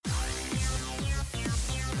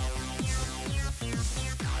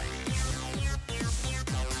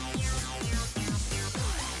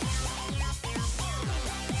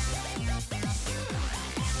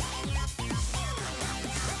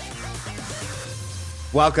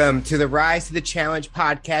Welcome to the Rise to the Challenge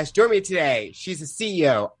podcast. Join me today. She's a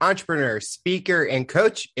CEO, entrepreneur, speaker, and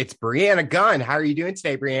coach. It's Brianna Gunn. How are you doing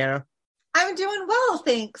today, Brianna? I'm doing well,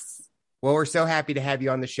 thanks. Well, we're so happy to have you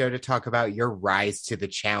on the show to talk about your rise to the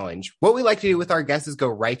challenge. What we like to do with our guests is go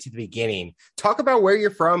right to the beginning. Talk about where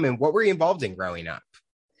you're from and what were you involved in growing up?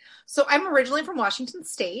 So I'm originally from Washington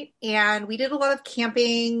State, and we did a lot of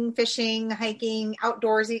camping, fishing, hiking,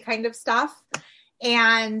 outdoorsy kind of stuff.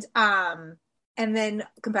 And then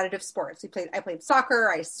competitive sports. I played soccer,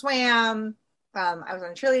 I swam, I was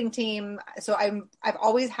on a cheerleading team. So I've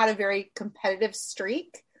always had a very competitive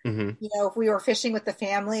streak. Mm-hmm. You know, if we were fishing with the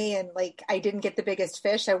family and like I didn't get the biggest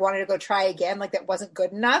fish, I wanted to go try again. Like that wasn't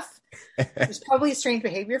good enough. It's probably strange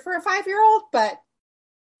behavior for a 5-year-old, but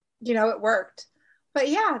you know, it worked. But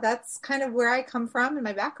yeah, that's kind of where I come from in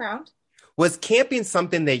my background. Was camping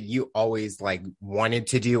something that you always like wanted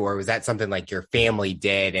to do, or was that something like your family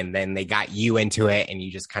did and then they got you into it and you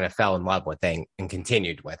just kind of fell in love with it and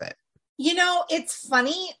continued with it? You know, it's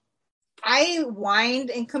funny. I whined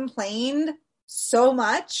and complained so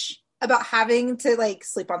much about having to like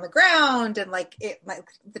sleep on the ground and like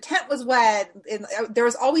the tent was wet and there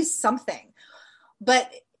was always something.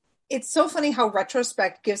 But it's so funny how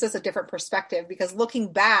retrospect gives us a different perspective, because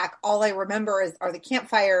looking back, all I remember are the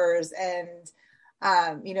campfires and,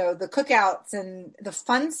 you know, the cookouts and the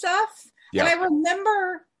fun stuff. Yep. And I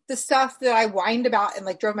remember the stuff that I whined about and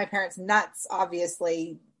like drove my parents nuts,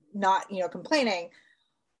 obviously not, you know, complaining,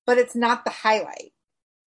 but it's not the highlight.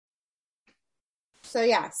 So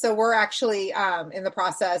yeah, so we're actually in the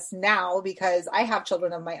process now, because I have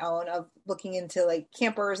children of my own, of looking into like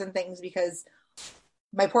campers and things, because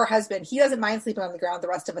my poor husband, he doesn't mind sleeping on the ground. The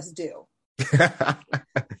rest of us do.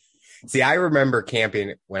 See, I remember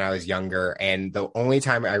camping when I was younger, and the only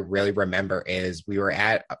time I really remember is we were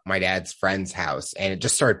at my dad's friend's house and it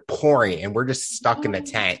just started pouring and we're just stuck in the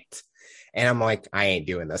tent. And I'm like, I ain't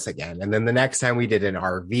doing this again. And then the next time we did an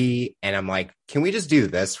RV and I'm like, can we just do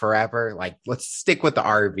this forever? Like, let's stick with the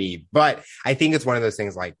RV. But I think it's one of those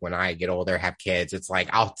things, like when I get older, have kids, it's like,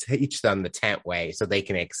 I'll teach them the tent way so they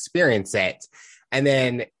can experience it and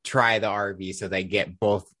then try the RV so they get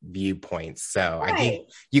both viewpoints. So right. I think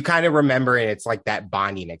you kind of remember it. It's like that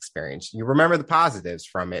bonding experience. You remember the positives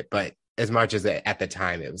from it, but as much as at the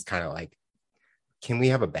time, it was kind of like, can we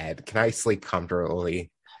have a bed? Can I sleep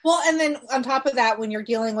comfortably? Well, and then on top of that, when you're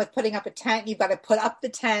dealing with putting up a tent, you've got to put up the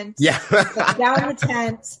tent, yeah, put down the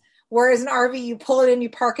tent. Whereas an RV, you pull it in, you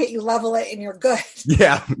park it, you level it, and you're good.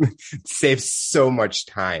 Yeah, it saves so much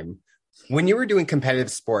time. When you were doing competitive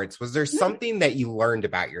sports, was there something that you learned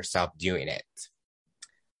about yourself doing it?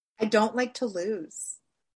 I don't like to lose.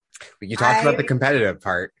 You talked about the competitive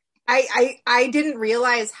part. I didn't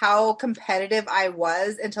realize how competitive I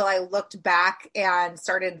was until I looked back and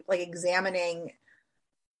started like examining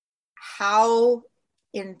how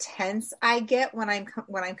intense I get when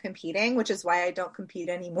I'm competing, which is why I don't compete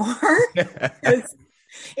anymore.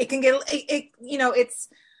 It can get you know, it's,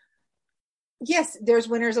 yes, there's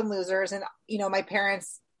winners and losers, and you know, my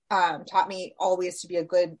parents taught me always to be a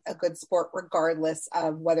good sport regardless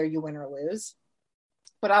of whether you win or lose.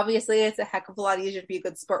 But obviously it's a heck of a lot easier to be a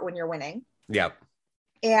good sport when you're winning. Yep.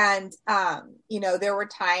 And you know, there were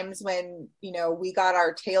times when, you know, we got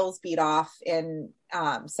our tails beat off in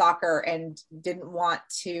soccer and didn't want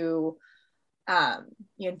to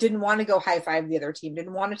go high five the other team,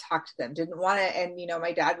 didn't want to talk to them, didn't want to. And, you know,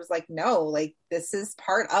 my dad was like, no, like, this is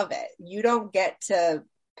part of it. You don't get to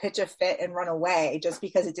pitch a fit and run away just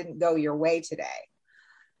because it didn't go your way today.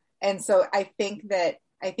 And so I think that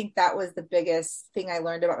was the biggest thing I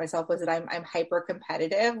learned about myself, was that I'm hyper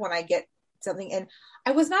competitive when I get something. And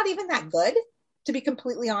I was not even that good, to be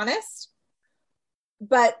completely honest.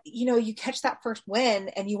 But, you know, you catch that first win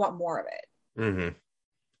and you want more of it. Mm-hmm.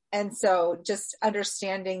 And so just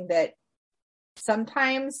understanding that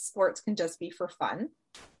sometimes sports can just be for fun,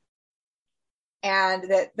 and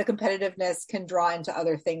that the competitiveness can draw into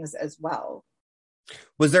other things as well.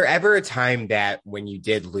 Was there ever a time that when you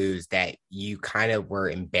did lose that you kind of were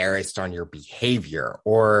embarrassed on your behavior,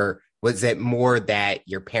 or was it more that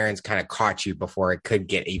your parents kind of caught you before it could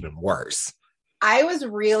get even worse? I was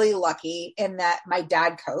really lucky in that my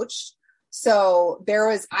dad coached. So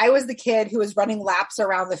I was the kid who was running laps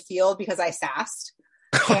around the field because I sassed.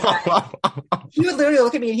 He would literally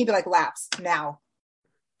look at me and he'd be like, laps now.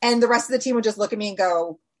 And the rest of the team would just look at me and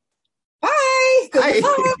go, bye. Good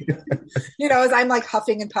luck. You know, as I'm like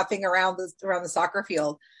huffing and puffing around the soccer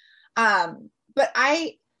field. But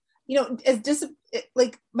I, you know,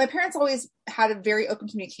 like my parents always had a very open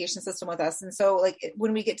communication system with us. And so like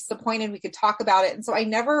when we get disappointed, we could talk about it. And so I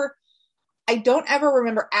never I don't ever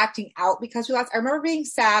remember acting out because we lost. I remember being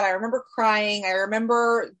sad. I remember crying. I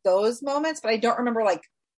remember those moments, but I don't remember like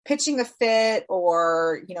pitching a fit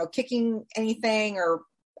or, you know, kicking anything or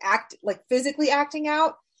physically acting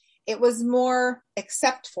out. It was more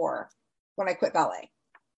except for when I quit ballet.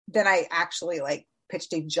 Then I actually like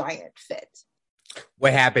pitched a giant fit.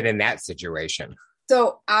 What happened in that situation?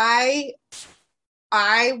 So I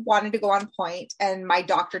wanted to go on point and my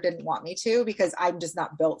doctor didn't want me to because I'm just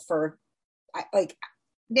not built for like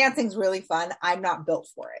dancing's really fun. I'm not built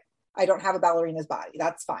for it. I don't have a ballerina's body.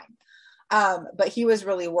 That's fine. But he was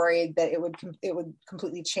really worried that it would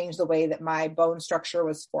completely change the way that my bone structure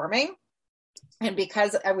was forming. And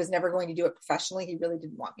because I was never going to do it professionally, he really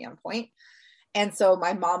didn't want me on point. And so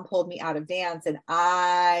my mom pulled me out of dance and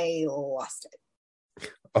I lost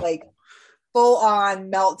it. Like full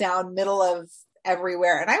on meltdown, middle of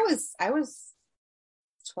everywhere. And I was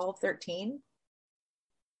 12, 13.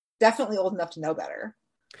 Definitely old enough to know better.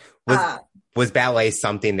 Was ballet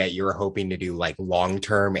something that you were hoping to do like long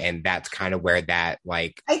term, and that's kind of where that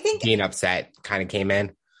like I think being upset kind of came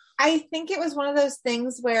in? I think it was one of those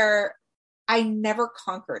things where I never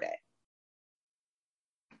conquered it.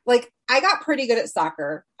 Like I got pretty good at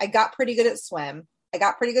soccer. I got pretty good at swim. I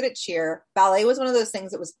got pretty good at cheer. Ballet was one of those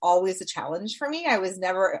things that was always a challenge for me.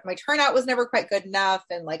 My turnout was never quite good enough.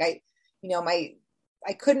 And like, I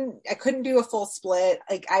couldn't do a full split.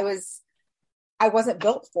 Like I wasn't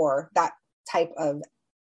built for that type of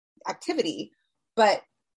activity, but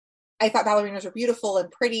I thought ballerinas were beautiful and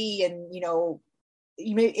pretty. And, you know,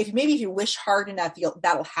 if you wish hard enough,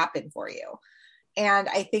 that'll happen for you. And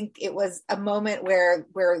I think it was a moment where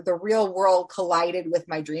the real world collided with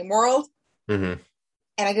my dream world. Mm-hmm.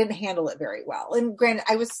 And I didn't handle it very well. And granted,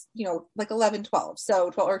 I was, you know, like 11, 12.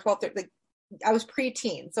 So 12 or 12, 13, like I was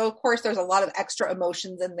preteen. So of course there's a lot of extra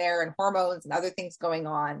emotions in there and hormones and other things going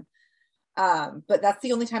on. But that's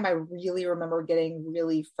the only time I really remember getting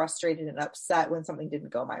really frustrated and upset when something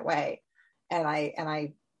didn't go my way. And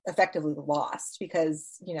I effectively lost because,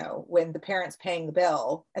 you know, when the parent's paying the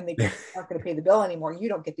bill and they aren't going to pay the bill anymore, you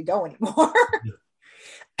don't get to go anymore.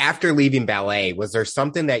 After leaving ballet, was there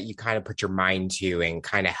something that you kind of put your mind to and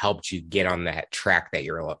kind of helped you get on that track that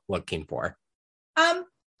you're looking for? I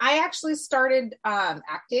actually started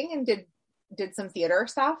acting and did some theater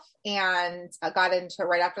stuff, and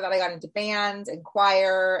right after that I got into band and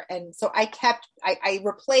choir, and so I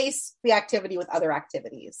replaced the activity with other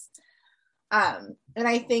activities. And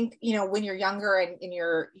I think, you know, when you're younger and in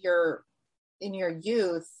your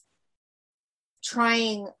youth,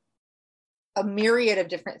 trying a myriad of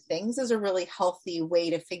different things is a really healthy way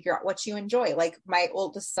to figure out what you enjoy. Like my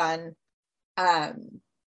oldest son,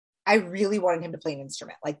 I really wanted him to play an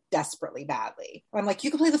instrument, like desperately badly. I'm like,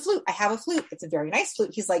 you can play the flute. I have a flute. It's a very nice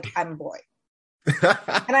flute. He's like, I'm a boy.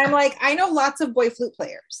 And I'm like, I know lots of boy flute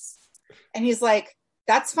players. And he's like,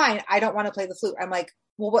 that's fine. I don't want to play the flute. I'm like,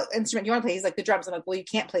 well, what instrument do you want to play? He's like, the drums. I'm like, well, you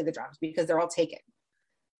can't play the drums because they're all taken.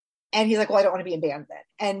 And he's like, well, I don't want to be in band then.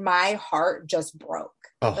 And my heart just broke.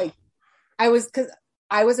 Oh. Like because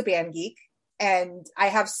I was a band geek and I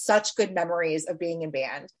have such good memories of being in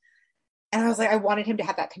band. And I was like, I wanted him to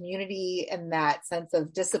have that community and that sense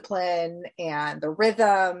of discipline and the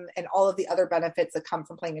rhythm and all of the other benefits that come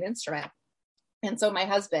from playing an instrument. And so my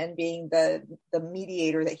husband, being the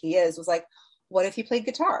mediator that he is, was like, what if he played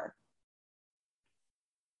guitar?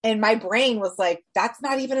 And my brain was like, that's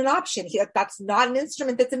not even an option. That's not an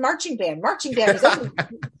instrument that's in marching band. Marching band is,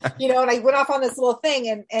 you know, and I went off on this little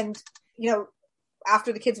thing and, you know,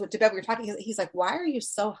 after the kids went to bed, we were talking, he's like, why are you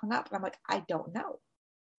so hung up? And I'm like, I don't know.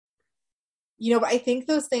 You know, but I think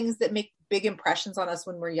those things that make big impressions on us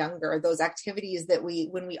when we're younger, those activities that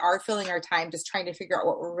when we are filling our time, just trying to figure out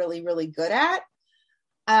what we're really, really good at.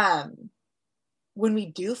 When we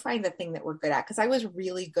do find the thing that we're good at, because I was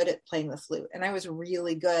really good at playing the flute and I was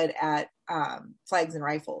really good at flags and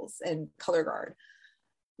rifles and color guard.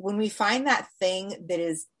 When we find that thing that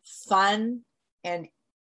is fun and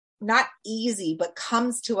not easy, but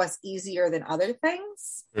comes to us easier than other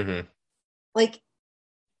things, mm-hmm. like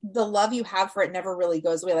the love you have for it never really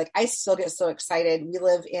goes away. Like I still get so excited. We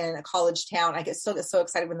live in a college town. I still get so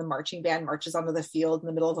excited when the marching band marches onto the field in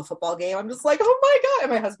the middle of a football game. I'm just like, oh my God.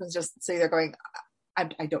 And my husband's just sitting there going,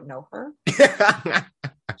 I don't know her.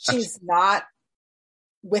 She's not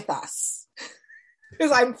with us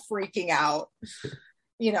because I'm freaking out.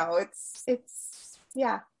 You know, it's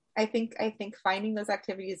yeah. I think finding those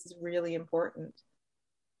activities is really important.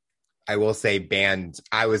 I will say band.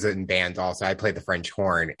 I was in band also. I played the French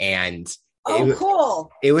horn, and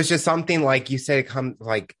cool. It was just something like you said, it comes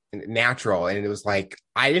like natural, and it was like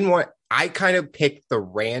I kind of picked the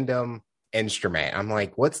random instrument. I'm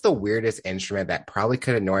like, what's the weirdest instrument that probably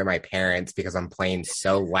could annoy my parents because I'm playing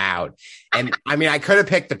so loud? And I mean, I could have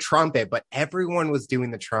picked the trumpet, but everyone was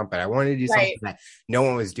doing the trumpet. I wanted to do something that no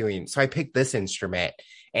one was doing. So I picked this instrument.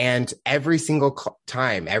 And every single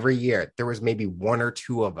time, every year, there was maybe one or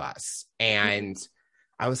two of us. And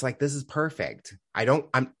I was like, this is perfect. And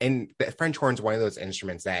the French horn is one of those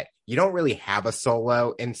instruments that you don't really have a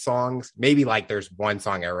solo in songs. Maybe like there's one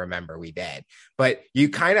song I remember we did, but you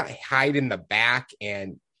kind of hide in the back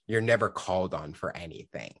and you're never called on for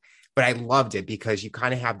anything. But I loved it because you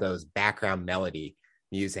kind of have those background melody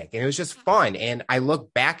music and it was just fun. And I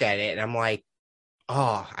look back at it and I'm like,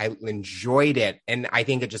 oh, I enjoyed it. And I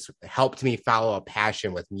think it just helped me follow a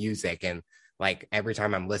passion with music. And like every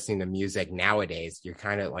time I'm listening to music nowadays, you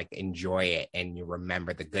kind of like enjoy it and you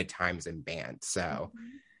remember the good times in band. So,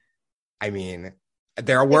 I mean,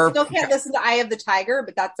 there were. I still can't listen to Eye of the Tiger,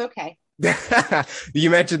 but that's okay.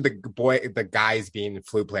 You mentioned the guys being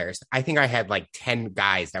flute players. I think I had like 10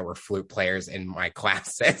 guys that were flute players in my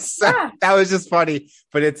classes. So that was just funny.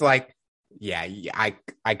 But it's like, yeah,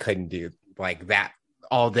 I couldn't do like that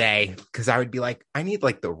all day because I would be like, I need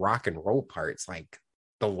like the rock and roll parts, like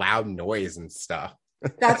the loud noise and stuff.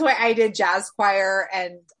 That's why I did jazz choir,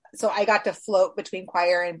 and so I got to float between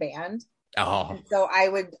choir and band. And so I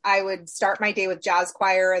would start my day with jazz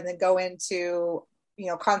choir and then go into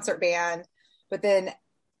concert band, but then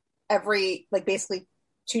basically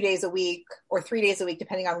 2 days a week or 3 days a week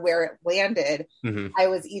depending on where it landed. I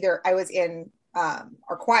was in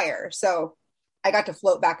our choir, so I got to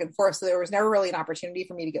float back and forth, so there was never really an opportunity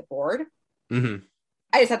for me to get bored. I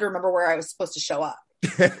just had to remember where I was supposed to show up.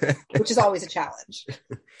 Which is always a challenge.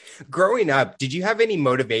 Growing up, did you have any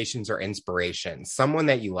motivations or inspirations? Someone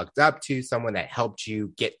that you looked up to, someone that helped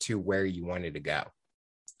you get to where you wanted to go?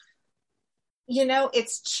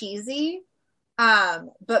 It's cheesy,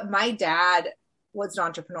 but my dad was an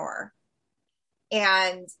entrepreneur.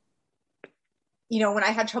 And, when I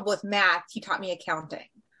had trouble with math, he taught me accounting.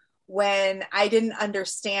 When I didn't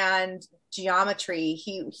understand geometry,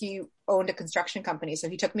 he owned a construction company. So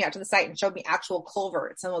he took me out to the site and showed me actual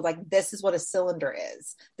culverts and was like, this is what a cylinder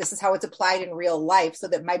is. This is how it's applied in real life, so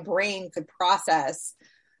that my brain could process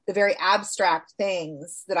the very abstract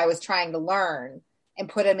things that I was trying to learn and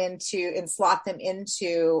slot them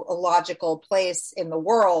into a logical place in the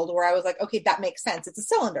world where I was like, okay, that makes sense. It's a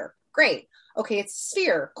cylinder. Great. Okay. It's a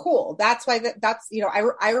sphere. Cool. That's why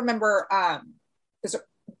I remember,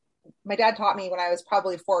 my dad taught me when I was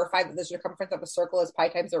probably 4 or 5 that the circumference of a circle is pi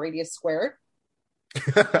times the radius squared.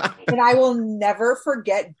 And I will never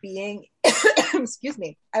forget being, excuse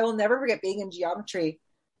me, I will never forget being in geometry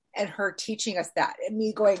and her teaching us that and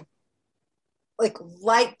me going like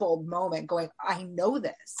light bulb moment going, I know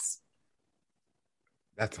this.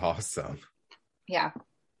 That's awesome. Yeah.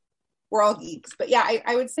 We're all geeks, but yeah,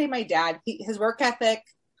 I would say my dad, his work ethic,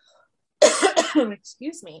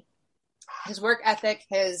 excuse me, his work ethic,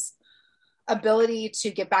 his ability to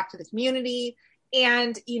give back to the community.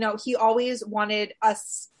 And, he always wanted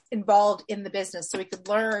us involved in the business so we could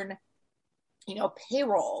learn,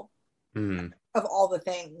 payroll of all the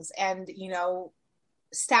things and,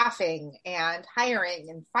 staffing and hiring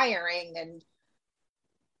and firing. And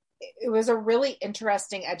it was a really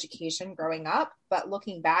interesting education growing up, but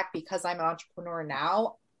looking back, because I'm an entrepreneur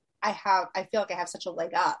now, I feel like I have such a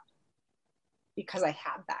leg up because I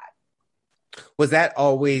had that. Was that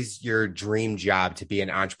always your dream job, to be an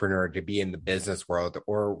entrepreneur, to be in the business world?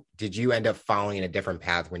 Or did you end up following a different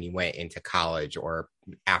path when you went into college or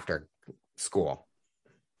after school?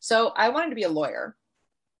 So I wanted to be a lawyer.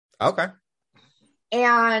 Okay.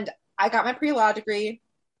 And I got my pre-law degree,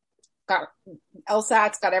 got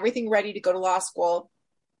LSATs, got everything ready to go to law school,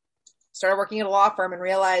 started working at a law firm and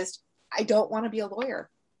realized I don't want to be a lawyer.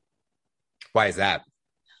 Why is that?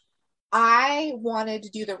 I wanted to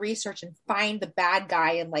do the research and find the bad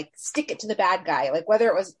guy and like stick it to the bad guy. Like whether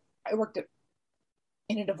it was, I worked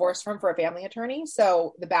in a divorce firm for a family attorney.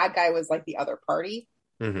 So the bad guy was like the other party.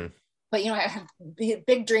 But, I have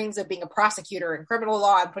big dreams of being a prosecutor in criminal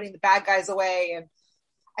law and putting the bad guys away. And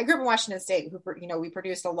I grew up in Washington State, we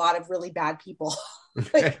produced a lot of really bad people.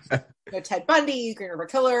 Like, Ted Bundy, Green River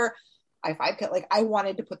Killer, I-5, like I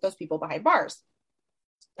wanted to put those people behind bars.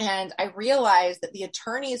 And I realized that the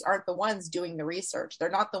attorneys aren't the ones doing the research. They're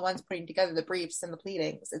not the ones putting together the briefs and the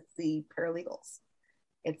pleadings. It's the paralegals.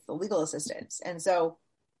 It's the legal assistants. And so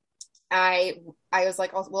I was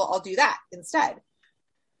like, I'll do that instead.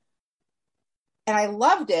 And I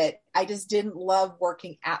loved it. I just didn't love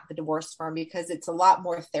working at the divorce firm because it's a lot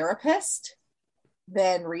more therapist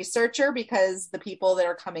than researcher, because the people that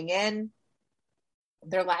are coming in,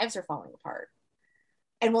 their lives are falling apart.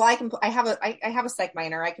 and well, I have a psych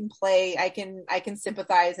minor. I can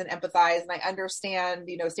sympathize and empathize, and I understand,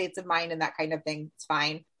 states of mind and that kind of thing. It's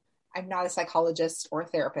fine. I'm not a psychologist or a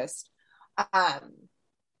therapist.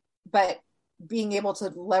 But being able to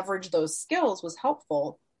leverage those skills was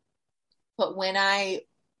helpful. But when I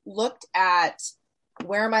looked at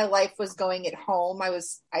where my life was going at home,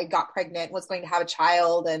 I got pregnant, was going to have a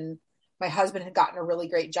child, and my husband had gotten a really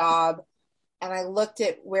great job. And I looked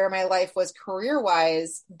at where my life was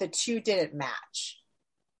career-wise, the two didn't match.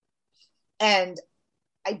 And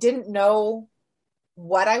I didn't know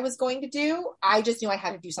what I was going to do. I just knew I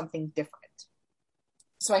had to do something different.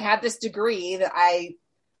 So I had this degree that I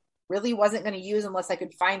really wasn't going to use unless I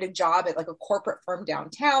could find a job at like a corporate firm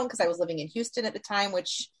downtown, because I was living in Houston at the time,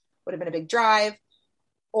 which would have been a big drive.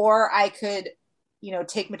 Or I could,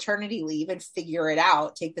 take maternity leave and figure it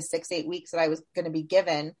out, take the 6-8 weeks that I was going to be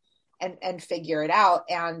given and figure it out.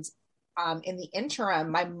 And in the interim,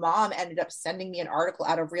 my mom ended up sending me an article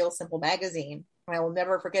out of Real Simple magazine. And I will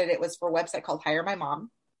never forget it. It was for a website called Hire My Mom.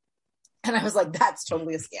 And I was like, that's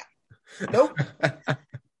totally a scam. Nope.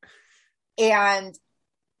 And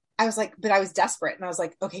I was like, but I was desperate. And I was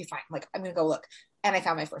like, okay, fine. Like, I'm going to go look. And I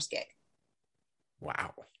found my first gig.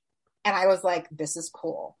 Wow. And I was like, this is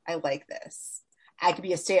cool. I like this. I could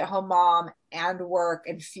be a stay-at-home mom and work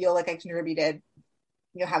and feel like I contributed,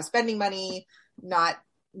 have spending money, not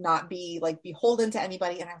be like beholden to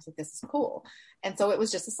anybody. And I was like, this is cool. And so it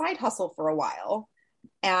was just a side hustle for a while.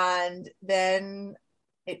 And then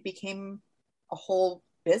it became a whole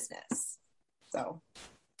business. So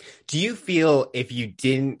do you feel if you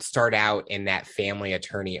didn't start out in that family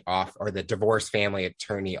attorney or the divorce family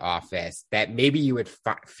attorney office, that maybe you would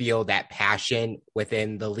feel that passion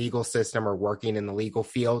within the legal system or working in the legal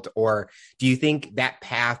field? Or do you think that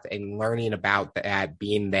path and learning about that,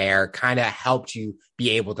 being there, kind of helped you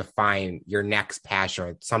be able to find your next passion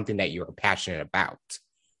or something that you were passionate about?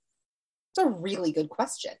 It's a really good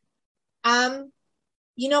question.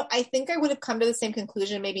 I think I would have come to the same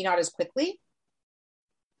conclusion, maybe not as quickly.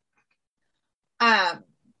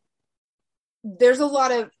 There's a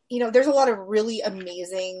lot of really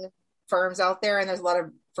amazing firms out there, and there's a lot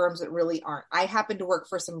of firms that really aren't. I happen to work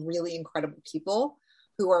for some really incredible people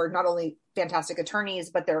who are not only fantastic attorneys,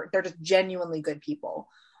 but they're just genuinely good people.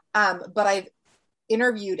 But I've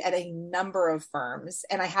interviewed at a number of firms,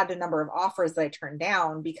 and I had a number of offers that I turned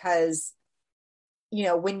down because,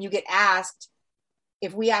 when you get asked,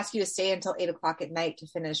 if we ask you to stay until 8:00 at night to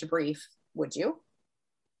finish a brief, would you?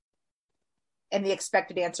 And the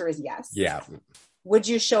expected answer is yes. Yeah. Would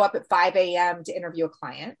you show up at 5 a.m. to interview a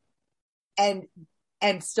client and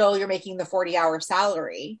still you're making the 40-hour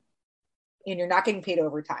salary and you're not getting paid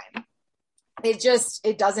overtime?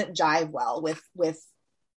 It doesn't jive well with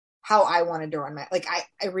how I wanted to run my,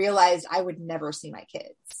 I realized I would never see my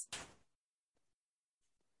kids.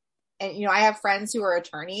 And, I have friends who are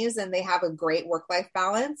attorneys and they have a great work-life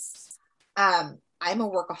balance. I'm a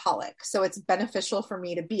workaholic, so it's beneficial for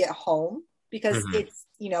me to be at home because it's,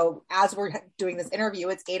 as we're doing this interview,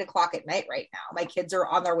 it's 8:00 at night right now. My kids are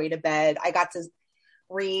on their way to bed. I got to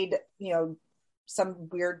read, some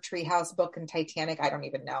weird treehouse book in Titanic. I don't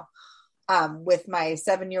even know, with my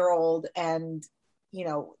 7-year-old and,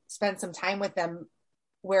 spend some time with them.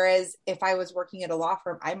 Whereas if I was working at a law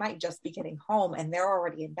firm, I might just be getting home and they're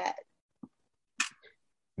already in bed.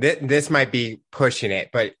 This might be pushing it,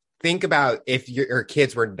 but think about if your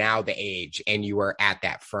kids were now the age and you were at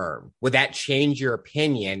that firm, would that change your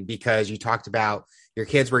opinion? Because you talked about your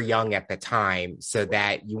kids were young at the time, so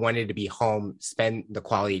that you wanted to be home, spend the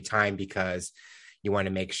quality time because you want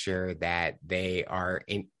to make sure that they are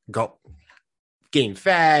getting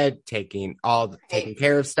fed, taking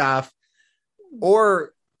care of stuff.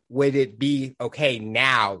 Or would it be okay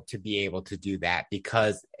now to be able to do that?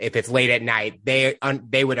 Because if it's late at night,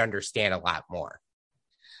 they would understand a lot more.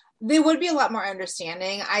 They would be a lot more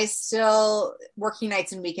understanding. Working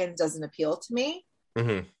nights and weekends doesn't appeal to me.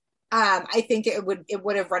 Mm-hmm. I think it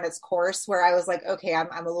would have run its course where I was like, okay,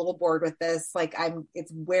 I'm a little bored with this. Like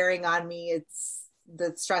it's wearing on me. It's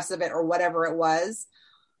the stress of it or whatever it was.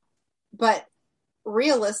 But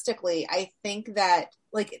realistically, I think that,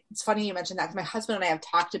 it's funny you mentioned that because my husband and I have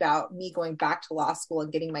talked about me going back to law school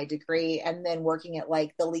and getting my degree and then working at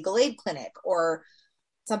the legal aid clinic or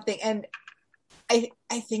something. And I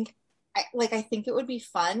think it would be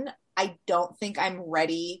fun. I don't think I'm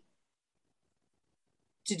ready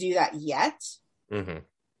to do that yet. Mm-hmm.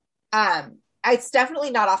 It's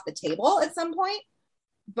definitely not off the table at some point,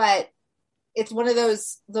 but it's one of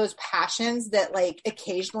those passions that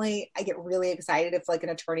occasionally I get really excited if an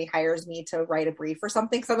attorney hires me to write a brief or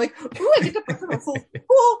something. Cause I'm like, ooh, I get to put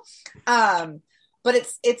cool. but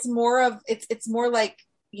it's more like,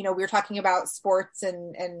 you know, we were talking about sports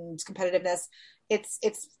and competitiveness.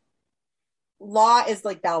 It's law is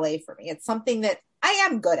like ballet for me. It's something that I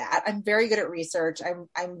am good at. I'm very good at research.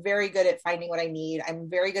 I'm very good at finding what I need. I'm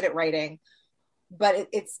very good at writing, but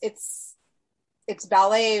it's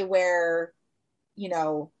ballet where, you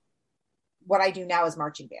know, what I do now is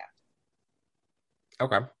marching band.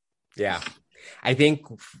 Okay. Yeah. I think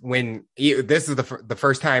this is the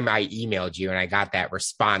first time I emailed you and I got that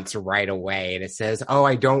response right away. And it says, oh,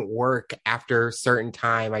 I don't work after a certain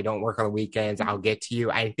time. I don't work on the weekends. I'll get to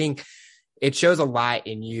you. I think it shows a lot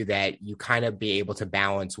in you that you kind of be able to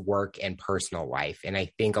balance work and personal life. And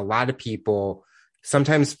I think a lot of people,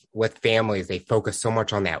 sometimes with families, they focus so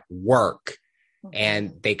much on that work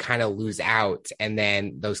and they kind of lose out. And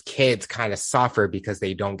then those kids kind of suffer because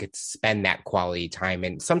they don't get to spend that quality time.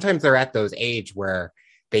 And sometimes they're at those age where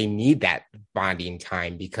they need that bonding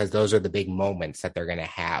time because those are the big moments that they're going to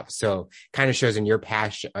have. So kind of shows in your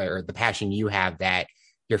passion, or the passion you have, that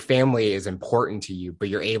your family is important to you, but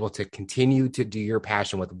you're able to continue to do your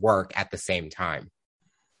passion with work at the same time.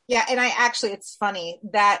 Yeah. And it's funny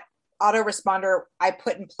that autoresponder I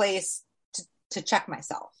put in place to check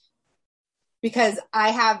myself, because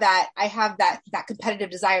I have that competitive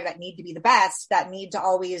desire, that need to be the best, that need to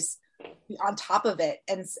always be on top of it.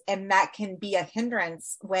 And that can be a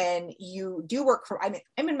hindrance when you do work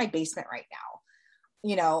I'm in my basement right now.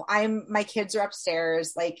 You know, my kids are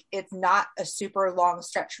upstairs. Like, it's not a super long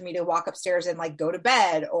stretch for me to walk upstairs and like go to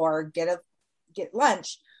bed or get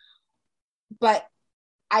lunch. But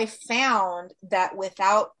I found that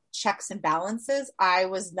without checks and balances, I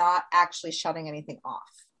was not actually shutting anything off.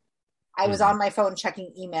 I was on my phone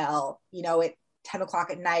checking email, you know, at 10 o'clock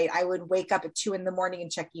at night. I would wake up at 2 a.m.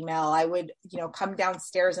 and check email. I would, you know, come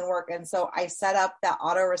downstairs and work. And so I set up that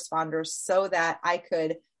autoresponder so that I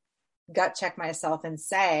could gut check myself and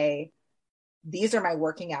say, these are my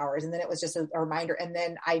working hours. And then it was just a reminder. And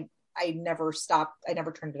then I never stopped. I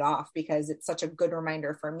never turned it off, because it's such a good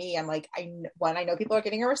reminder for me. I'm like, I know people are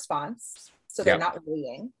getting a response, so they're not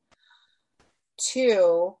waiting.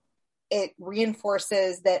 2, it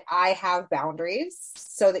reinforces that I have boundaries,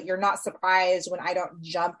 so that you're not surprised when I don't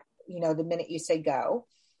jump, you know, the minute you say go.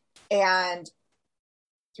 And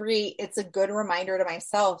 3, it's a good reminder to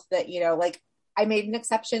myself that, you know, like, I made an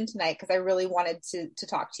exception tonight because I really wanted to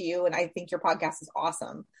talk to you. And I think your podcast is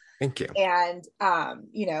awesome. Thank you. And,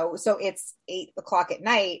 you know, so it's 8 o'clock at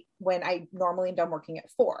night when I normally am done working at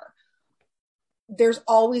 4. There's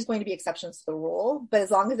always going to be exceptions to the rule, but as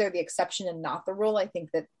long as they're the exception and not the rule, I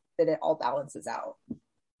think that it all balances out.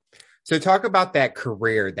 So talk about that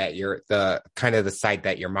career that the site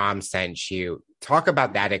that your mom sent you. Talk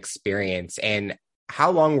about that experience, and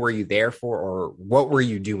how long were you there for, or what were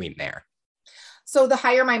you doing there? So the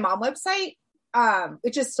Hire My Mom website,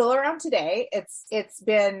 which is still around today, it's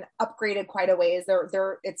been upgraded quite a ways.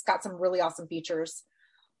 It's got some really awesome features,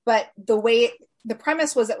 but the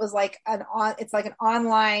premise was, it was like it's like an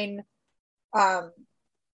online, what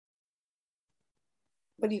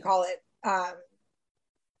do you call it?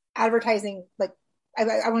 Advertising, like, I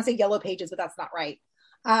want to say yellow pages, but that's not right.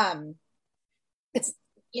 It's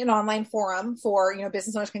an online forum for, you know,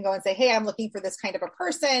 business owners can go and say, hey, I'm looking for this kind of a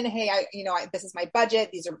person. Hey, this is my budget.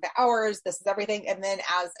 These are the hours. This is everything. And then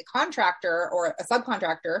as a contractor or a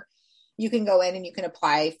subcontractor, you can go in and you can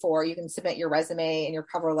you can submit your resume and your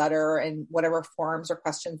cover letter and whatever forms or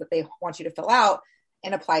questions that they want you to fill out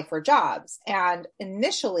and apply for jobs. And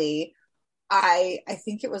initially I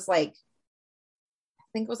think it was like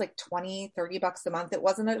 20, $30 a month. It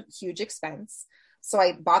wasn't a huge expense. So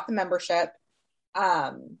I bought the membership.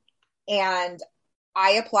 And I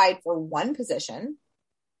applied for one position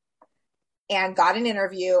and got an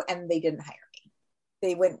interview, and they didn't hire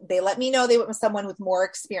me. They let me know they went with someone with more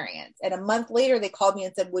experience. And a month later, they called me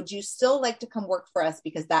and said, would you still like to come work for us?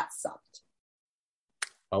 Because that sucked.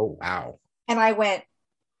 Oh, wow. And I went,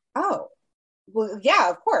 oh, well, yeah,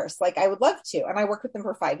 of course. Like, I would love to. And I worked with them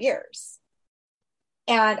for 5 years.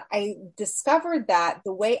 And I discovered that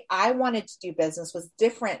the way I wanted to do business was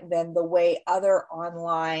different than the way other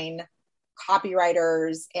online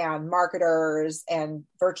copywriters and marketers and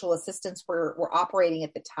virtual assistants were operating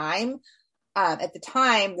at the time. At the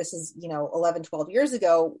time, this is, 11, 12 years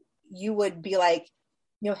ago, you would be like,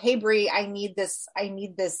 hey, Bree, I need this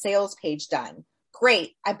sales page done.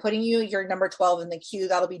 Great. I'm putting your number 12 in the queue.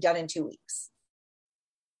 That'll be done in 2 weeks.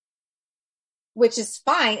 Which is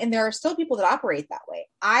fine. And there are still people that operate that way.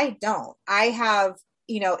 I don't. I have,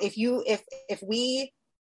 if we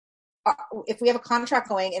have a contract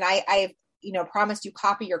going and I've promised you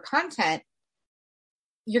copy your content,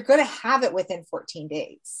 you're going to have it within 14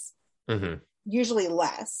 days. Mm-hmm. usually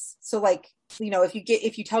less. So like,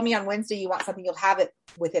 if you tell me on Wednesday you want something, you'll have it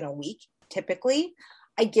within a week. Typically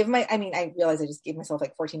I realize I just gave myself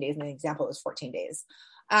like 14 days and the example was 14 days.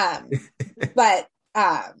 But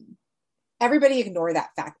everybody ignore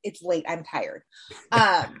that fact. It's late. I'm tired.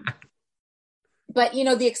 But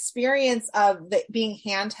the experience of being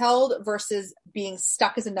handheld versus being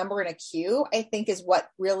stuck as a number in a queue, I think is what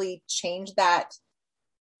really changed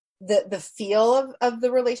the feel of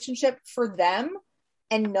the relationship for them,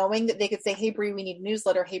 and knowing that they could say, hey, Bree, we need a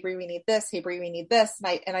newsletter. Hey, Bree, we need this. Hey, Bree, we need this.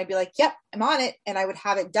 And I'd be like, yep, I'm on it. And I would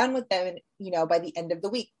have it done with them, by the end of the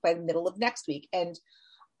week, by the middle of next week. And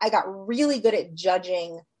I got really good at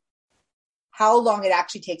judging how long it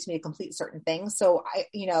actually takes me to complete certain things. So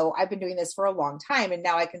I've been doing this for a long time, and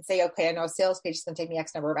now I can say, okay, I know a sales page is going to take me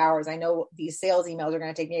X number of hours. I know these sales emails are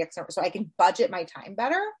going to take me X number. So I can budget my time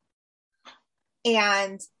better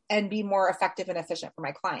and be more effective and efficient for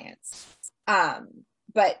my clients.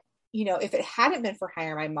 But if it hadn't been for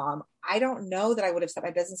Hire My Mom, I don't know that I would have set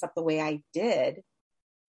my business up the way I did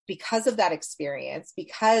because of that experience,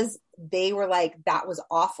 because they were like, that was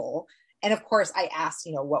awful. And of course I asked,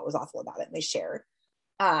 what was awful about it, and they shared.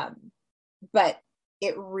 But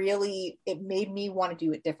it made me want to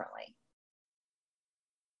do it differently.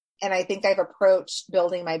 And I think I've approached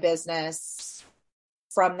building my business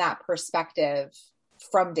from that perspective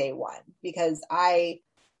from day one, because I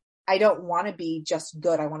don't want to be just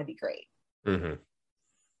good. I want to be great. Mm-hmm.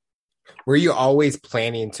 Were you always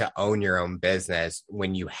planning to own your own business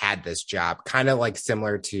when you had this job? Kind of like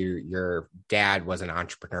similar to your dad was an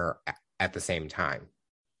entrepreneur at the same time.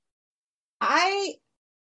 I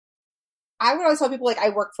would always tell people, like, I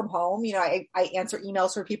work from home. I answer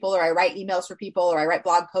emails for people, or I write emails for people, or I write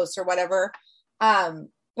blog posts or whatever.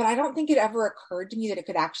 But I don't think it ever occurred to me that it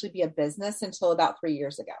could actually be a business until about 3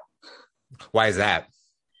 years ago. Why is that?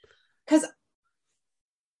 Because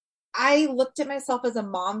I looked at myself as a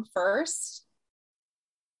mom first,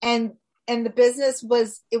 and the business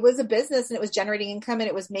was a business, and it was generating income, and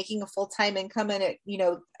it was making a full-time income. And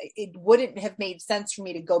it wouldn't have made sense for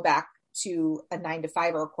me to go back to a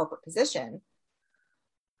 9-to-5 or a corporate position.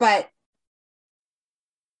 But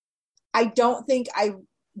I don't think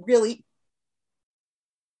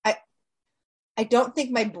I don't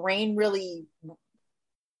think my brain really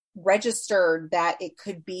registered that it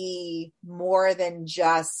could be more than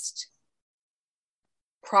just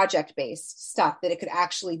project-based stuff, that it could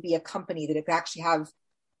actually be a company, that it could actually have,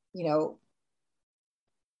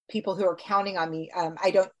 people who are counting on me.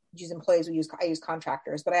 I don't use employees. I use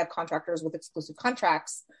contractors, but I have contractors with exclusive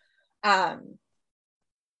contracts. And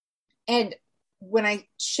when I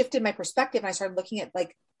shifted my perspective and I started looking at,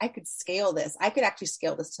 like, I could scale this. I could actually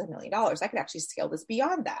scale this to $1 million. I could actually scale this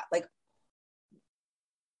beyond that. Like,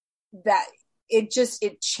 that it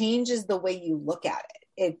changes the way you look at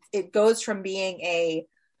it. It goes from being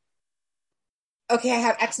okay, I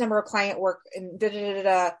have X number of client work and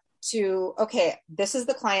to, okay, this is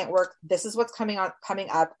the client work. This is what's coming up.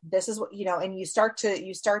 This is what, and you start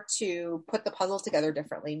to put the puzzle together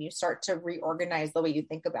differently, and you start to reorganize the way you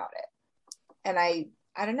think about it. And I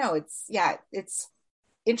don't know. It's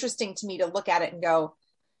interesting to me to look at it and go,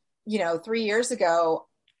 3 years ago,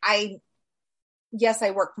 yes,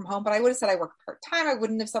 I work from home, but I would have said I work part-time. I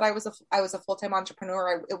wouldn't have said I was a full-time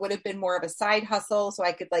entrepreneur. It would have been more of a side hustle, so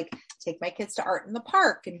I could, like, take my kids to art in the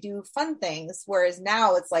park and do fun things. Whereas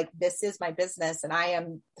now it's like, this is my business, and I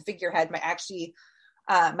am the figurehead. My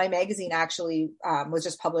magazine actually was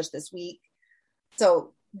just published this week.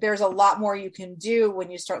 So there's a lot more you can do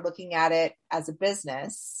when you start looking at it as a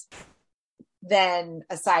business than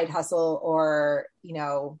a side hustle, or,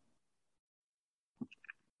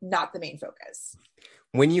 not the main focus.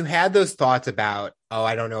 When you had those thoughts about,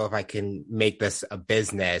 I don't know if I can make this a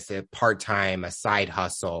business, a part-time, a side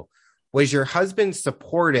hustle, was your husband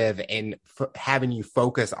supportive in having you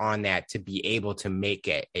focus on that to be able to make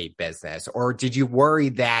it a business? Or did you worry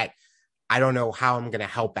that, I don't know how I'm going to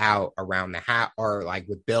help out around the house, or like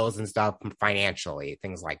with bills and stuff financially,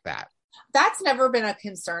 things like that? That's never been a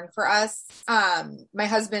concern for us. My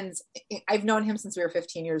husband's, I've known him since we were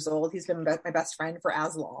 15 years old. He's been my best friend for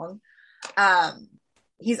as long.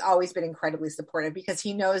 He's always been incredibly supportive, because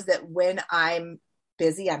he knows that when I'm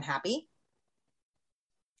busy, I'm happy.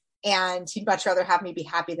 And he'd much rather have me be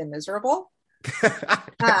happy than miserable.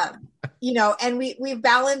 And we've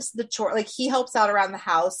balanced the chore. Like, he helps out around the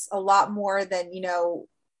house a lot more than,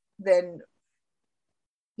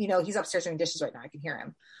 he's upstairs doing dishes right now. I can hear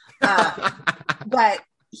him. But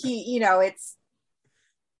he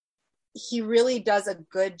really does a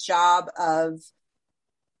good job of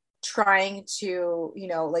trying to,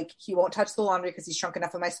 like he won't touch the laundry because he's shrunk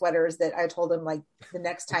enough of my sweaters that I told him like the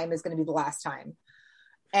next time is going to be the last time.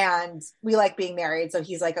 And we like being married. So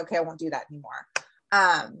he's like, okay, I won't do that anymore.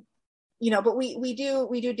 But we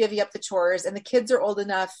do divvy up the chores, and the kids are old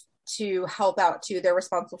enough to help out too. They're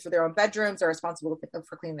responsible for their own bedrooms. They're responsible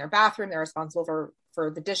for cleaning their bathroom. They're responsible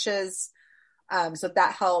for the dishes. So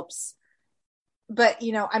that helps. But,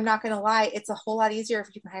 I'm not going to lie. It's a whole lot easier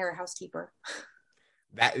if you can hire a housekeeper.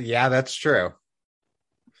 That's true.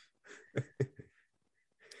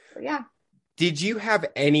 Yeah. Did you have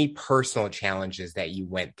any personal challenges that you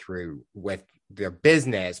went through with the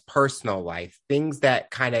business, personal life, things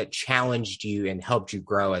that kind of challenged you and helped you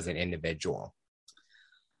grow as an individual?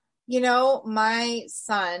 My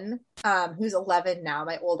son, who's 11 now,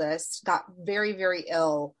 my oldest, got very, very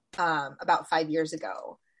ill about 5 years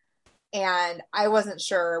ago. And I wasn't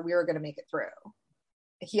sure we were going to make it through.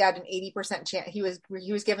 He had an 80% chance. He was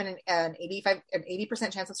given an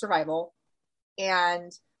 80% chance of survival.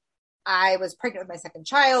 And I was pregnant with my second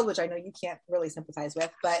child, which I know you can't really sympathize with,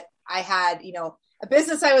 but I had, a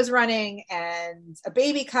business I was running and a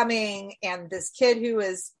baby coming, and this kid who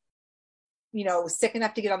was, sick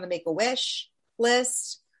enough to get on the Make-A-Wish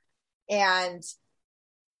list. And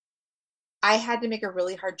I had to make a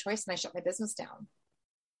really hard choice, and I shut my business down.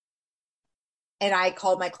 And I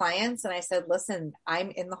called my clients and I said, listen, I'm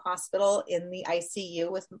in the hospital in the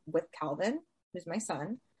ICU with Calvin, who's my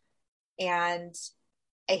son. And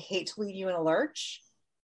I hate to leave you in a lurch,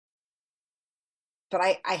 but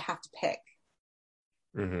I have to pick.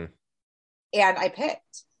 Mm-hmm. And I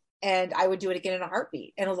picked, and I would do it again in a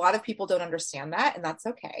heartbeat. And a lot of people don't understand that, and that's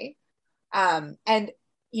okay.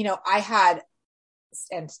 I had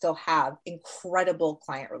and still have incredible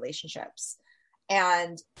client relationships.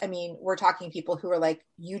 And I mean, we're talking people who are like,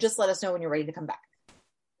 you just let us know when you're ready to come back.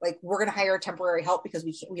 Like, we're going to hire temporary help because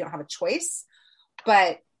we don't have a choice.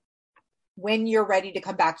 But when you're ready to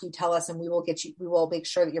come back, you tell us, and we will make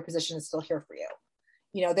sure that your position is still here for you.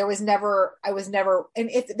 I was never,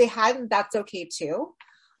 and if they hadn't, that's okay too.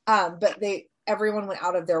 But everyone went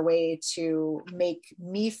out of their way to make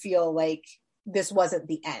me feel like this wasn't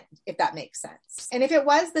the end, if that makes sense. And if it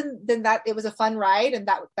was, then that it was a fun ride, and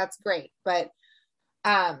that's great. But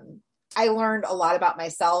I learned a lot about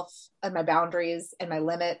myself and my boundaries and my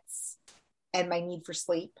limits and my need for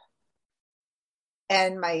sleep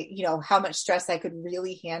and my, how much stress I could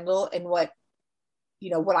really handle, and what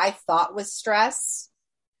I thought was stress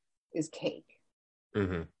is cake.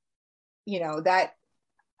 Mm-hmm. That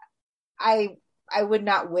I would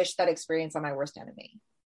not wish that experience on my worst enemy.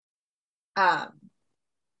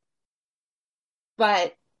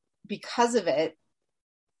 But because of it,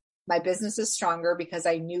 my business is stronger because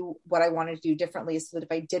I knew what I wanted to do differently, so that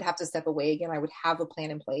if I did have to step away again, I would have a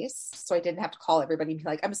plan in place. So I didn't have to call everybody and be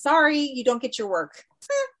like, I'm sorry, you don't get your work.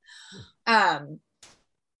 And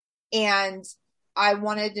I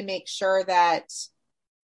wanted to make sure that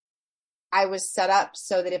I was set up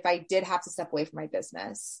so that if I did have to step away from my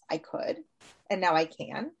business, I could, and now I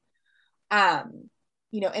can. And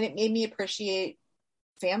it made me appreciate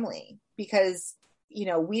family, because,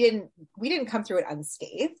 we didn't come through it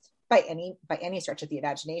unscathed by any stretch of the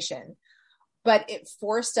imagination, but it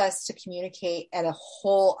forced us to communicate at a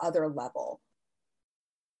whole other level.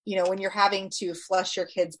 When you're having to flush your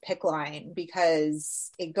kid's PICC line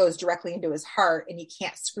because it goes directly into his heart and you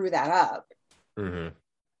can't screw that up. Mm-hmm.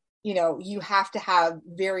 You have to have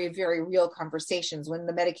very, very real conversations. When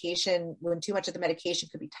too much of the medication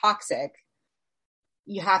could be toxic,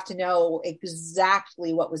 you have to know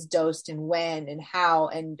exactly what was dosed and when and how.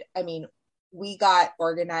 And I mean, we got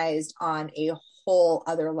organized on a whole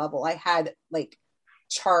other level. I had like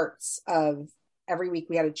charts of every week.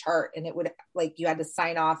 We had a chart, and it would like, you had to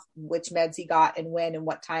sign off which meds he got and when and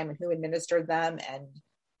what time and who administered them. And,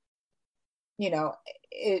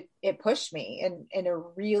 it pushed me in a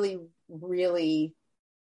really, really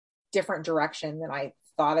different direction than I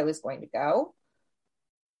thought I was going to go.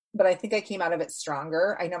 But I think I came out of it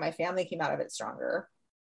stronger. I know my family came out of it stronger,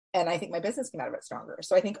 and I think my business came out of it stronger.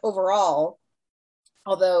 So I think overall,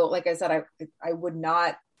 although, like I said, I would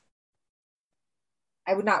not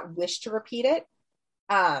wish to repeat it.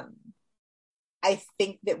 I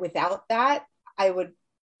think that without that, I would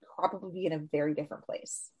probably be in a very different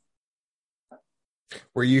place.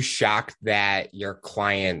 Were you shocked that your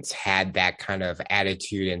clients had that kind of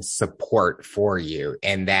attitude and support for you,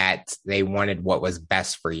 and that they wanted what was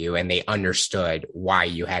best for you, and they understood why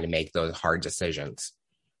you had to make those hard decisions?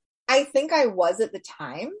 I think I was at the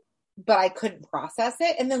time, but I couldn't process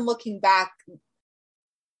it. And then looking back,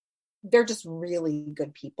 they're just really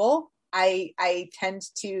good people. I tend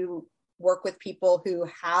to work with people who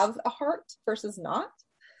have a heart versus not.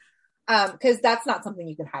 Because that's not something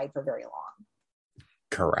you can hide for very long.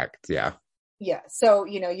 Correct. Yeah. Yeah. So,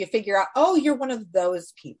 you figure out, oh, you're one of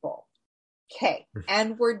those people. Okay.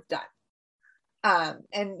 And we're done. And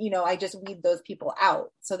I just weed those people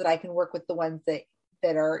out so that I can work with the ones that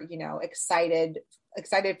are,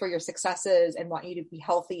 excited for your successes and want you to be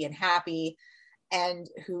healthy and happy, and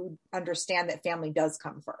who understand that family does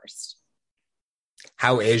come first.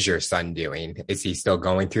 How is your son doing? Is he still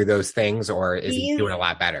going through those things, or is he doing a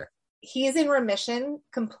lot better? He's in remission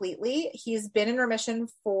completely. He's been in remission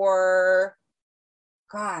for,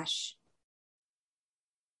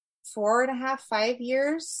 4.5, 5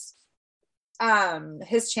 years.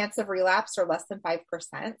 His chance of relapse are less than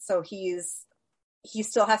 5%. So he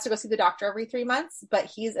still has to go see the doctor every 3 months, but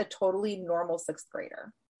he's a totally normal 6th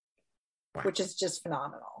grader, wow, which is just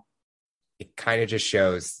phenomenal. It kind of just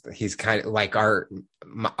shows he's kind of like our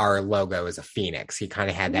logo is a phoenix. He kind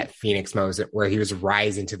of had that phoenix moment where he was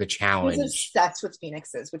rising to the challenge. He's obsessed with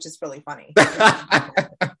phoenixes, which is really funny.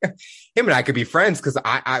 Him and I could be friends, because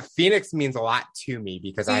I Phoenix means a lot to me,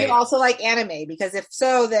 because I also like anime, because if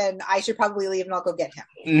so, then I should probably leave and I'll go get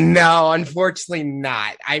him. No, unfortunately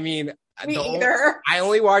not. I mean, me either. I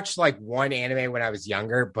only watched like one anime when I was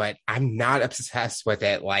younger, but I'm not obsessed with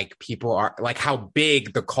it. Like people are, like how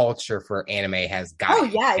big the culture for anime has gotten. Oh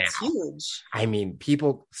yeah, now. It's huge. I mean,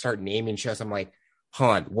 people start naming shows. I'm like,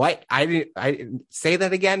 hold on, what? I didn't say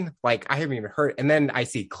that again. Like I haven't even heard. And then I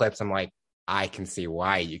see clips. I'm like, I can see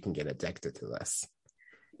why you can get addicted to this.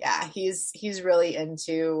 Yeah, he's really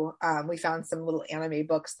into. We found some little anime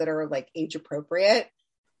books that are like age appropriate.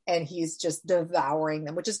 And he's just devouring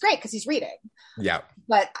them, which is great because he's reading. Yeah.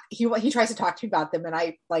 But he tries to talk to me about them, and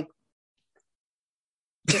I like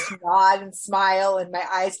just nod and smile, and my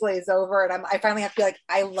eyes glaze over, and I finally have to be like,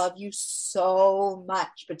 I love you so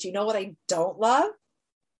much, but you know what I don't love?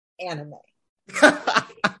 Anime.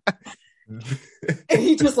 And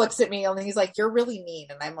he just looks at me and he's like, you're really mean.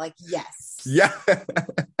 And I'm like, yes. Yeah.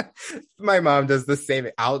 My mom does the same.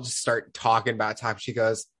 I'll just start talking about topics. She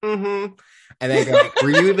goes, mm-hmm. And then I go,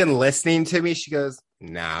 were you even listening to me? She goes,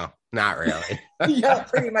 no, not really. Yeah,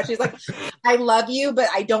 pretty much. She's like, I love you, but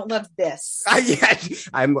I don't love this. Yeah,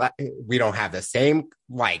 we don't have the same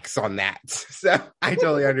likes on that. So I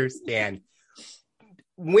totally understand.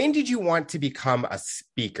 When did you want to become a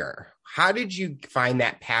speaker? How did you find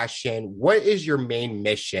that passion? What is your main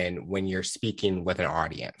mission when you're speaking with an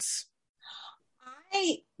audience?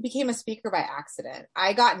 I became a speaker by accident.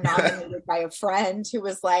 I got nominated by a friend who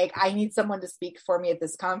was like, I need someone to speak for me at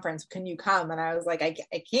this conference. Can you come? And I was like, I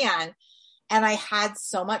can. And I had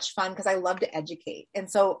so much fun because I love to educate.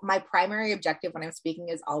 And so my primary objective when I'm speaking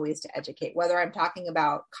is always to educate, whether I'm talking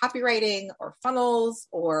about copywriting or funnels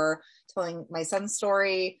or telling my son's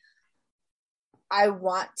story. I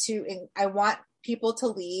want people to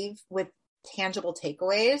leave with tangible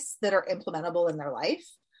takeaways that are implementable in their life.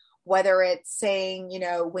 Whether it's saying,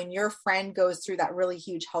 when your friend goes through that really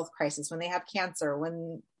huge health crisis, when they have cancer,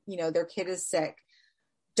 when, their kid is sick,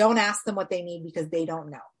 don't ask them what they need because they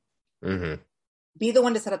don't know. Mm-hmm. Be the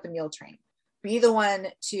one to set up the meal train. Be the one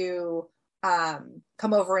to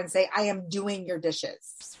come over and say, I am doing your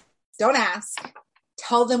dishes. Don't ask.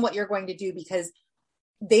 Tell them what you're going to do, because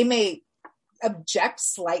they may object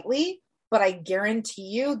slightly, but I guarantee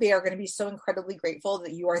you they are going to be so incredibly grateful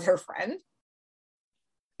that you are their friend.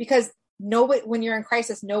 Because when you're in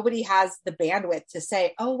crisis, nobody has the bandwidth to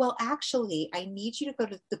say, oh, well, actually, I need you to go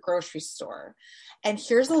to the grocery store and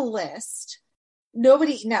here's a list. No.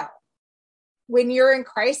 When you're in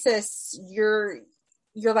crisis, you're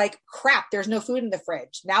like, crap, there's no food in the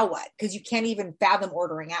fridge. Now what? Because you can't even fathom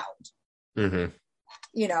ordering out. Mm-hmm.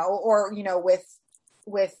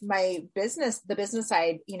 With my business, the business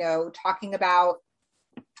side, talking about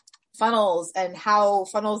funnels and how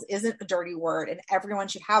funnels isn't a dirty word and everyone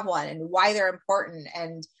should have one, and why they're important,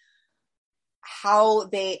 and how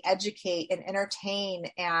they educate and entertain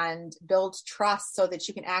and build trust so that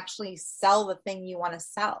you can actually sell the thing you want to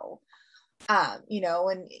sell.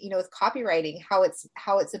 With copywriting, how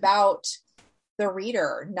it's about the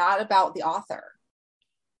reader, not about the author.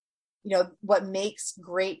 What makes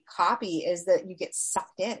great copy is that you get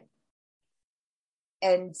sucked in.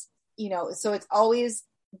 And, so it's always,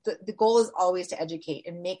 the goal is always to educate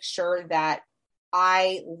and make sure that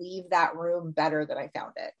I leave that room better than I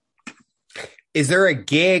found it. Is there a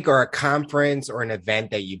gig or a conference or an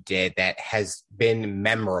event that you did that has been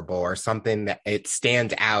memorable, or something that it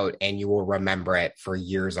stands out and you will remember it for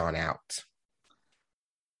years on out?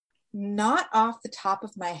 Not off the top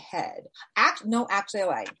of my head. Actually, I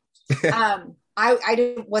lied.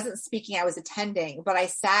 wasn't speaking, I was attending, but I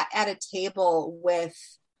sat at a table with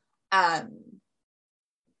some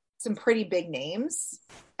pretty big names.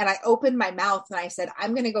 And I opened my mouth and I said,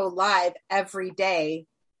 I'm going to go live every day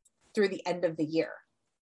through the end of the year.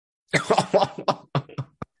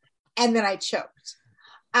 And then I choked.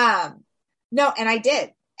 No, and I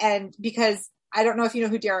did. And because I don't know if you know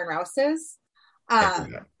who Darren Rouse is.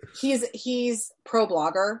 He's pro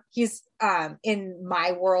blogger. He's in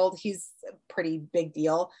my world, he's a pretty big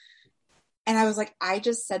deal. And I was like, I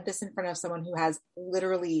just said this in front of someone who has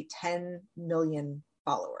literally 10 million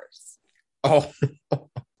followers. Oh,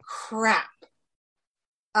 crap.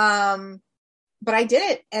 But I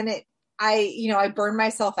did it, and I burned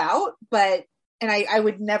myself out, and I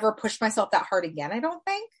would never push myself that hard again, I don't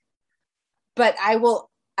think. But I will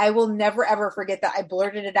never ever forget that I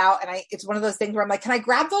blurted it out, and it's one of those things where I'm like, can I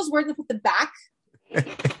grab those words and put them back?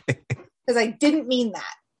 Because I didn't mean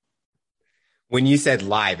that. When you said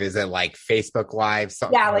live, is it like Facebook Live?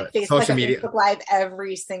 Yeah, like Facebook, social media, Facebook Live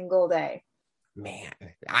every single day. Man,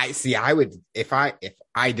 I would, if I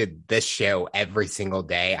did this show every single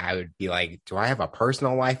day, I would be like, do I have a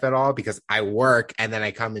personal life at all? Because I work and then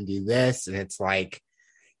I come and do this, and it's like,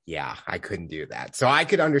 yeah, I couldn't do that. So I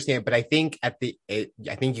could understand, but I think I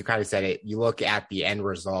think you kind of said it. You look at the end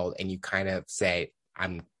result and you kind of say,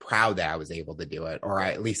 I'm proud that I was able to do it, or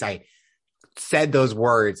at least I said those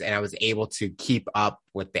words and I was able to keep up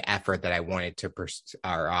with the effort that I wanted to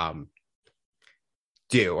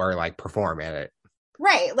do or like perform at it.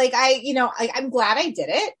 Right. Like I'm glad I did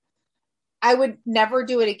it. I would never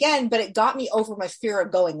do it again, but it got me over my fear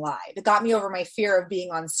of going live. It got me over my fear of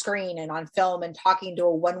being on screen and on film and talking to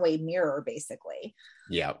a one-way mirror, basically.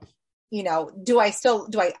 Yep. Do I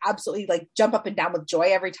absolutely like jump up and down with joy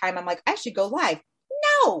every time I'm like, I should go live?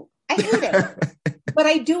 No, I hate it. But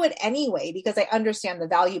I do it anyway because I understand the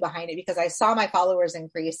value behind it, because I saw my followers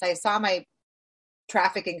increase. I saw my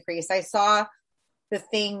traffic increase. I saw the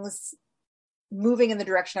things moving in the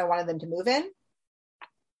direction I wanted them to move in.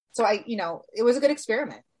 So it was a good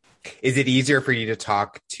experiment. Is it easier for you to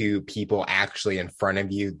talk to people actually in front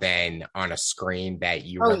of you than on a screen that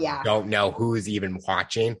you don't know who's even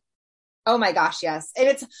watching? Oh my gosh, yes.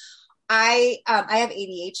 And I have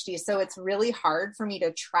ADHD, so it's really hard for me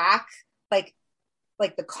to track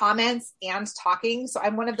like the comments and talking. So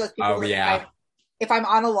I'm one of those people. If I'm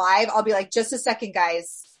on a live, I'll be like, just a second,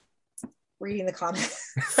 guys. Reading the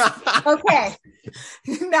comments. Okay.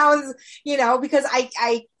 Now, because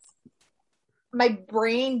my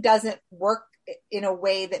brain doesn't work in a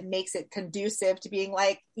way that makes it conducive to being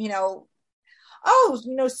like,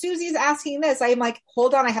 Susie's asking this. I'm like,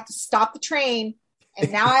 hold on, I have to stop the train.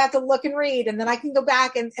 And now I have to look and read, and then I can go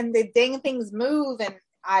back and the dang things move. And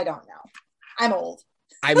I don't know. I'm old.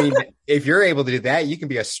 I mean, if you're able to do that, you can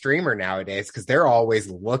be a streamer nowadays, because they're always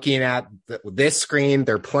looking at this screen.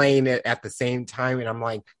 They're playing it at the same time. And I'm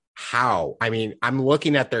like, how? I mean, I'm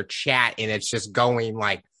looking at their chat and it's just going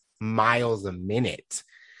like miles a minute.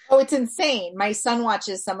 Oh, it's insane. My son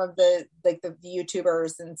watches some of the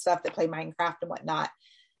YouTubers and stuff that play Minecraft and whatnot.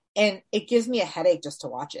 And it gives me a headache just to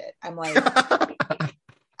watch it. I'm like,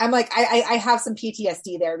 I have some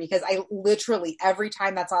PTSD there, because I literally, every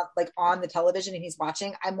time that's on the television and he's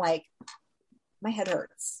watching, I'm like, my head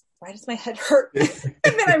hurts. Why does my head hurt? And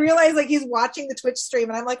then I realize he's watching the Twitch stream,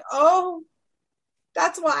 and I'm like, oh,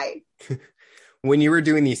 that's why. When you were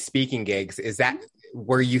doing these speaking gigs,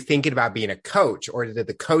 were you thinking about being a coach, or did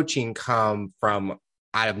the coaching come from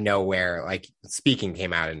out of nowhere? Like speaking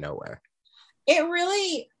came out of nowhere? It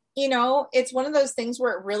really, it's one of those things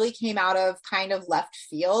where it really came out of kind of left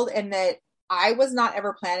field, and that I was not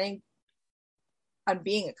ever planning on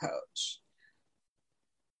being a coach.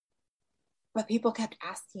 But people kept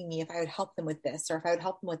asking me if I would help them with this, or if I would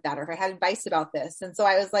help them with that, or if I had advice about this. And so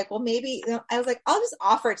I was like, well, maybe, I was like, I'll just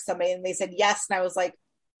offer it to somebody. And they said yes. And I was like,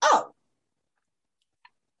 oh,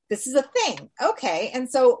 this is a thing. Okay. And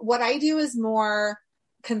so what I do is more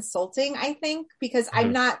consulting, I think, because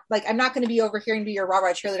I'm not going to be over here and be your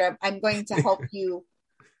rah-rah cheerleader. I'm going to help you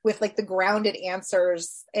with the grounded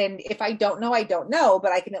answers. And if I don't know, I don't know,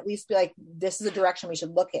 but I can at least be like, this is a direction we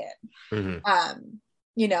should look at. Mm-hmm.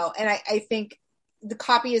 And I think the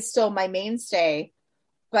copy is still my mainstay,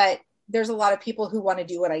 but there's a lot of people who want to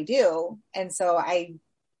do what I do. And so I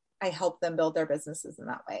help them build their businesses in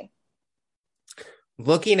that way.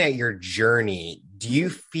 Looking at your journey, do you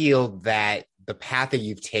feel that the path that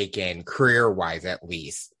you've taken, career-wise at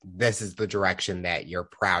least, this is the direction that you're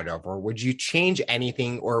proud of? Or would you change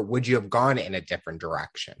anything, or would you have gone in a different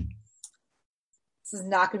direction? This is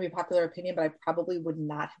not going to be a popular opinion, but I probably would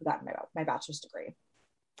not have gotten my bachelor's degree.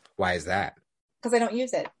 Why is that? Because I don't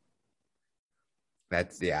use it.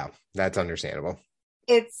 That's understandable.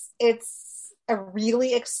 It's a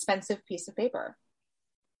really expensive piece of paper.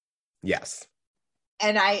 Yes.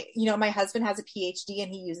 And my husband has a PhD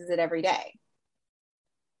and he uses it every day.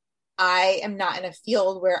 I am not in a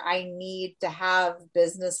field where I need to have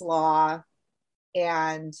business law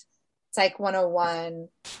and Psych 101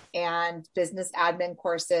 and business admin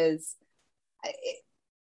courses.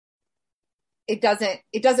 It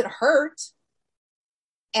doesn't hurt.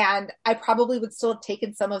 And I probably would still have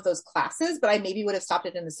taken some of those classes, but I maybe would have stopped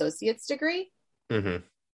at an associate's degree. Mm-hmm.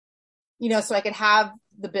 So I could have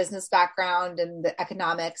the business background and the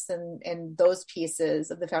economics and those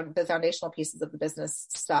pieces of the foundational pieces of the business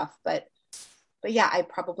stuff. But yeah, I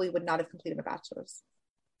probably would not have completed a bachelor's.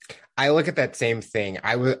 I look at that same thing.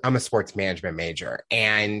 I'm a sports management major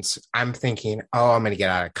and I'm thinking, oh, I'm going to get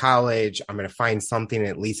out of college. I'm going to find something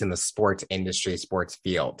at least in the sports industry, sports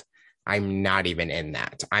field. I'm not even in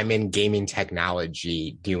that. I'm in gaming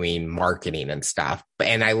technology doing marketing and stuff.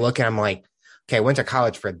 And I look and I'm like, okay, I went to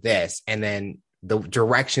college for this. And then the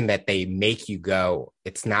direction that they make you go,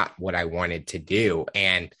 it's not what I wanted to do.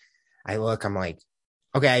 And I'm like,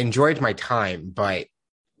 okay, I enjoyed my time, but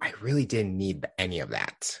I really didn't need any of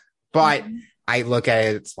that. But I look at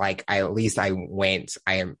it, it's like, I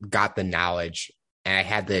got the knowledge and I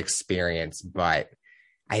had the experience, but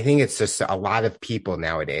I think it's just a lot of people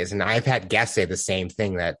nowadays. And I've had guests say the same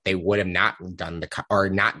thing, that they would have not done or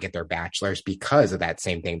not get their bachelor's because of that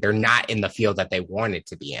same thing. They're not in the field that they wanted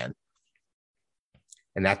to be in.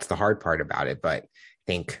 And that's the hard part about it. But I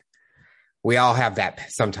think we all have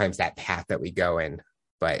sometimes that path that we go in,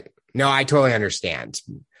 but no, I totally understand.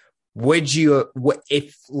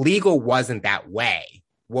 If legal wasn't that way,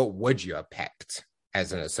 what would you have picked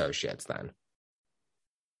as an associate's then?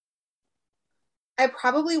 I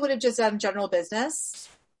probably would have just done general business.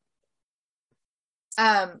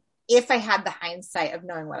 If I had the hindsight of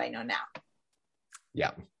knowing what I know now.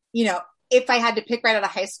 Yeah. If I had to pick right out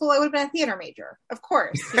of high school, I would have been a theater major, of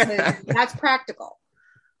course, because that's practical.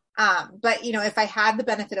 But if I had the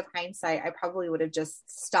benefit of hindsight, I probably would have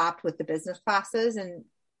just stopped with the business classes and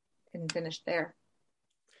finished there.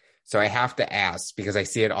 So I have to ask, because I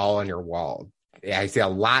see it all on your wall. I see a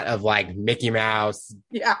lot of like Mickey Mouse.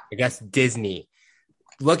 Yeah. I guess Disney.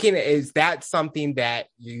 Is that something that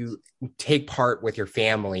you take part with your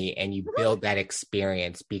family and you build that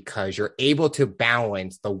experience because you're able to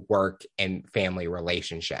balance the work and family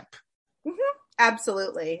relationship? Mm-hmm.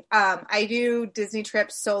 Absolutely. I do Disney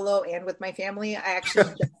trips solo and with my family. I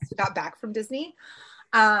actually just got back from Disney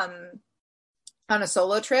on a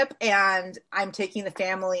solo trip, and I'm taking the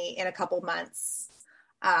family in a couple months.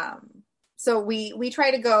 So we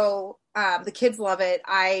try to go. The kids love it.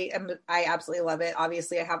 I absolutely love it.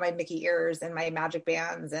 Obviously, I have my Mickey ears and my magic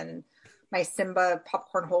bands and my Simba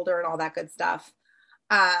popcorn holder and all that good stuff.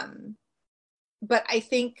 But I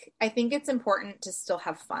think it's important to still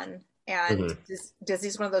have fun. And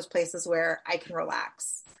Disney's one of those places where I can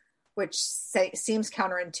relax, which seems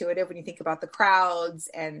counterintuitive when you think about the crowds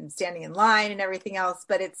and standing in line and everything else.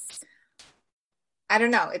 But I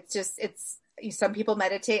don't know. Some people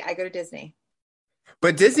meditate. I go to Disney.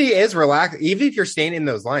 But Disney is relaxed. Even if you're staying in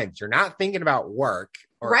those lines, you're not thinking about work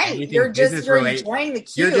or right. anything. You're enjoying the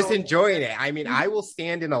queue. You're just enjoying it. I mean, I will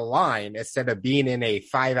stand in a line instead of being in a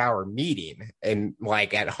 5-hour meeting and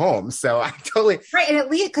like at home. So I totally right. And at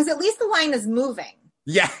least the line is moving.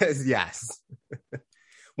 Yes.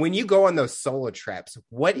 When you go on those solo trips,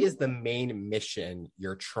 what is the main mission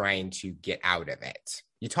you're trying to get out of it?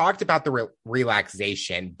 You talked about the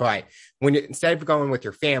relaxation, but instead of going with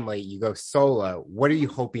your family, you go solo. What are you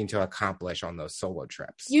hoping to accomplish on those solo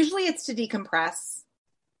trips? Usually it's to decompress.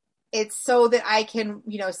 It's so that I can,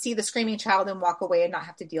 see the screaming child and walk away and not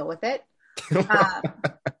have to deal with it.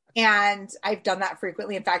 And I've done that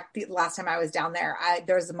frequently. In fact, the last time I was down there,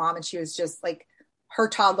 there was a mom and she was just like, her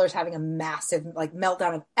toddler's having a massive like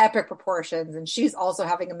meltdown of epic proportions. And she's also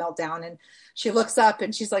having a meltdown. And she looks up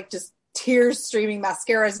and she's like, just tears streaming,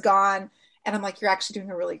 mascara's gone. And I'm like, you're actually doing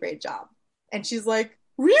a really great job. And she's like,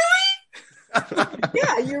 really?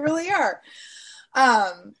 Yeah, you really are.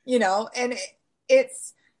 And it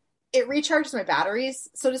recharges my batteries,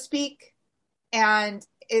 so to speak. And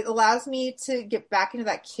it allows me to get back into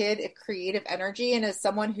that kid creative energy. And as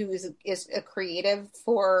someone who is a creative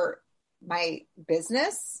for my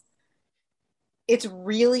business, it's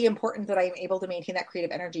really important that I'm able to maintain that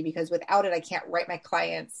creative energy, because without it, I can't write my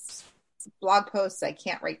clients blog posts. I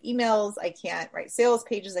can't write emails. I can't write sales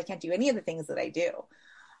pages. I can't do any of the things that I do.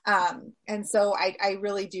 And so I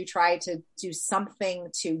really do try to do something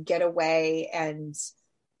to get away and,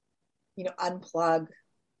 unplug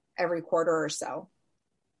every quarter or so.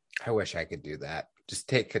 I wish I could do that. Just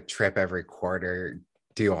take a trip every quarter,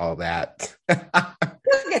 do all that.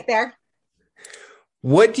 We'll get there.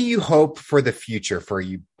 What do you hope for the future for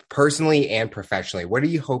you personally and professionally? What are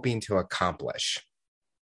you hoping to accomplish?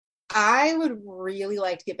 I would really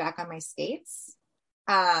like to get back on my skates.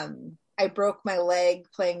 I broke my leg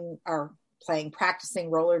practicing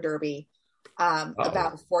roller derby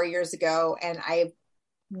about 4 years ago, and I've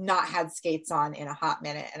not had skates on in a hot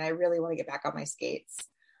minute, and I really want to get back on my skates.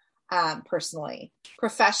 Personally.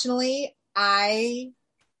 Professionally, I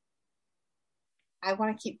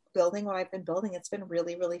want to keep building what I've been building. It's been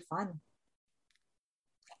really, really fun.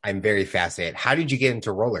 I'm very fascinated. How did you get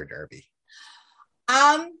into roller derby?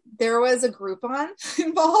 There was a Groupon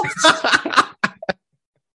involved.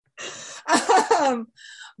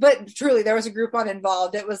 But truly there was a Groupon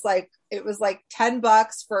involved. It was like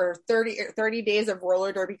 $10 for 30 days of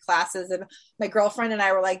roller derby classes. And my girlfriend and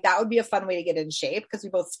I were like, that would be a fun way to get in shape, because we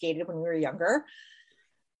both skated when we were younger.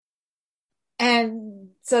 And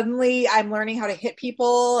suddenly I'm learning how to hit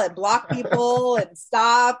people and block people and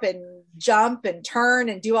stop and jump and turn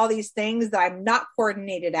and do all these things that I'm not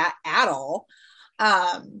coordinated at all.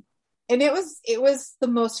 And it was the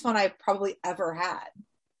most fun I've probably ever had.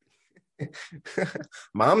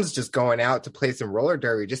 Mom's just going out to play some roller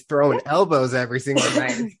derby, just throwing elbows every single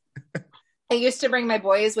night. I used to bring my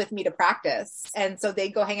boys with me to practice. And so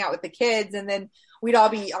they'd go hang out with the kids, and then we'd all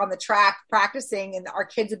be on the track practicing, and our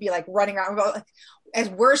kids would be like running around. As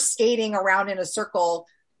we're skating around in a circle,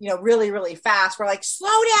 really, really fast, we're like,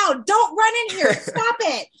 slow down, don't run in here, stop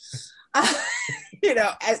it.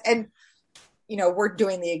 We're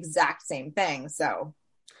doing the exact same thing. So.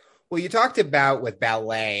 Well, you talked about with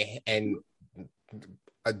ballet and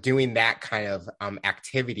doing that kind of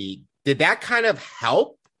activity. Did that kind of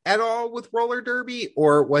help at all with roller derby,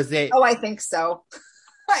 or was it? Oh, I think so.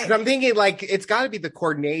 I'm thinking like it's got to be the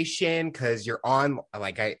coordination, because you're on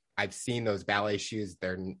I've seen those ballet shoes.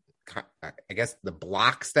 They're, I guess, the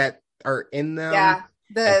blocks that are in them. Yeah,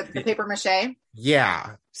 the paper mache.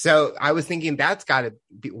 Yeah. So I was thinking that's got to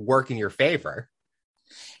work in your favor.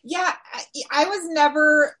 Yeah, I was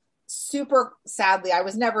never sadly, I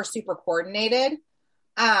was never super coordinated.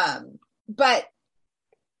 But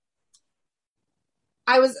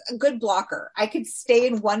I was a good blocker. I could stay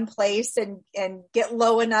in one place and get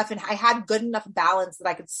low enough, and I had good enough balance that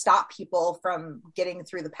I could stop people from getting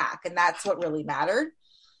through the pack. And that's what really mattered.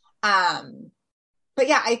 But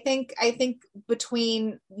yeah, I think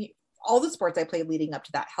between all the sports I played leading up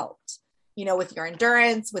to that helped, with your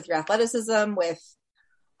endurance, with your athleticism, with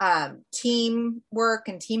teamwork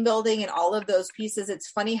and team building and all of those pieces. It's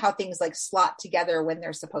funny how things like slot together when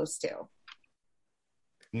they're supposed to.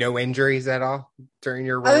 No injuries at all during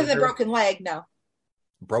your other than a broken leg? No.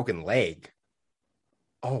 Broken leg?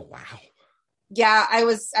 Oh, wow. Yeah, I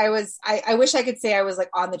wish I could say I was like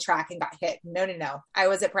on the track and got hit. No. I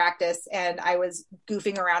was at practice and I was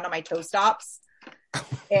goofing around on my toe stops.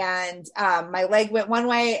 And my leg went one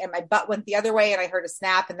way and my butt went the other way, and I heard a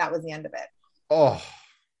snap, and that was the end of it. Oh.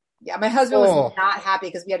 Yeah, my husband was not happy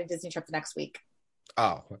because we had a Disney trip the next week.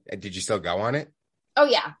 Oh, did you still go on it? Oh,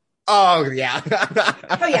 yeah. Oh, yeah.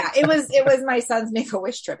 Oh, yeah. It was my son's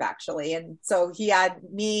Make-A-Wish trip, actually. And so he had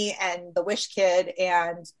me and the Wish kid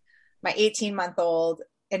and my 18-month-old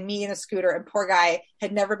and me in a scooter. And poor guy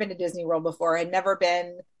had never been to Disney World before, had never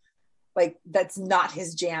been, that's not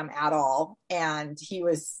his jam at all. And he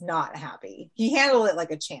was not happy. He handled it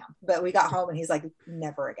like a champ. But we got home and he's like,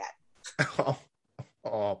 never again.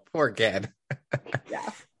 Oh, poor kid. Yeah.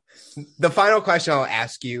 The final question I'll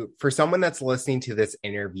ask you, for someone that's listening to this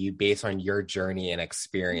interview based on your journey and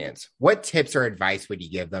experience, what tips or advice would you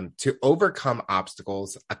give them to overcome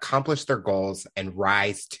obstacles, accomplish their goals, and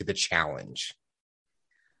rise to the challenge?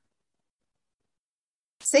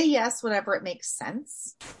 Say yes whenever it makes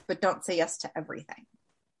sense, but don't say yes to everything.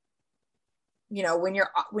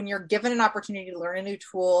 When you're given an opportunity to learn a new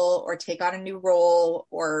tool or take on a new role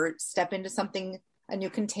or step into something, a new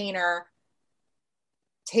container,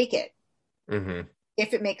 take it. Mm-hmm.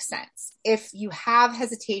 If it makes sense. If you have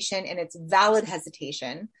hesitation and it's valid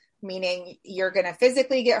hesitation, meaning you're going to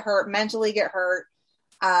physically get hurt, mentally get hurt,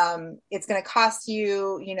 it's going to cost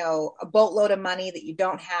you, a boatload of money that you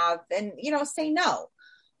don't have, then, say no.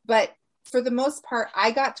 But for the most part,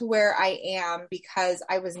 I got to where I am because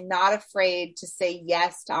I was not afraid to say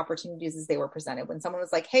yes to opportunities as they were presented. When someone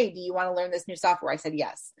was like, hey, do you want to learn this new software? I said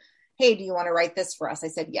yes. Hey, do you want to write this for us? I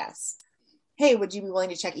said yes. Hey, would you be willing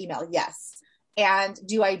to check email? Yes. And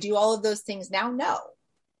do I do all of those things now? No.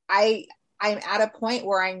 I'm at a point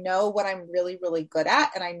where I know what I'm really, really good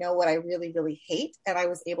at, and I know what I really, really hate. And I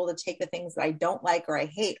was able to take the things that I don't like or I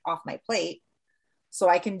hate off my plate so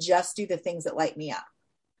I can just do the things that light me up.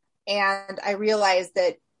 And I realized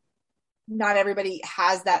that not everybody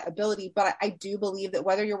has that ability, but I do believe that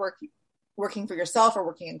whether you're working for yourself or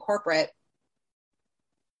working in corporate,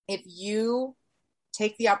 if you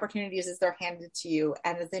take the opportunities as they're handed to you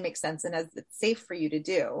and as they make sense and as it's safe for you to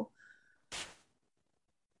do,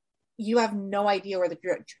 you have no idea where the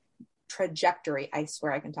trajectory, I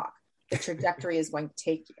swear I can talk, the trajectory is going to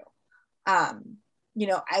take you. You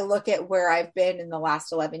know, I look at where I've been in the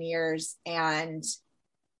last 11 years and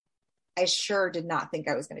I sure did not think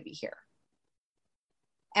I was going to be here.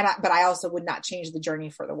 But I also would not change the journey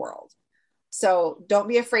for the world. So don't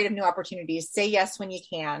be afraid of new opportunities. Say yes when you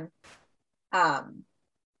can. And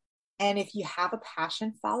if you have a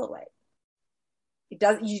passion, follow it.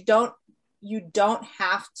 You don't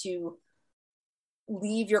have to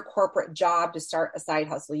leave your corporate job to start a side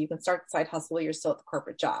hustle. You can start the side hustle while you're still at the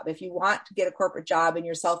corporate job. If you want to get a corporate job and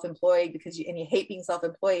you're self-employed and you hate being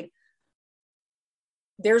self-employed,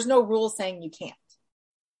 there's no rule saying you can't.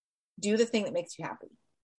 Do the thing that makes you happy.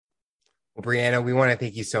 Well, Brianna, we want to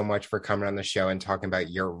thank you so much for coming on the show and talking about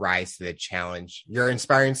your rise to the challenge. You're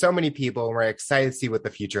inspiring so many people, and we're excited to see what the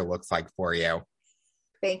future looks like for you.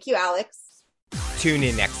 Thank you, Alex. Tune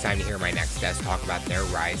in next time to hear my next guest talk about their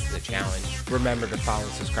rise to the challenge. Remember to follow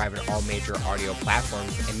and subscribe on all major audio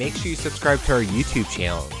platforms, and make sure you subscribe to our YouTube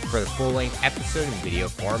channel for the full-length episode in video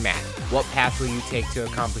format. What path will you take to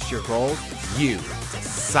accomplish your goals? You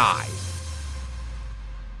decide.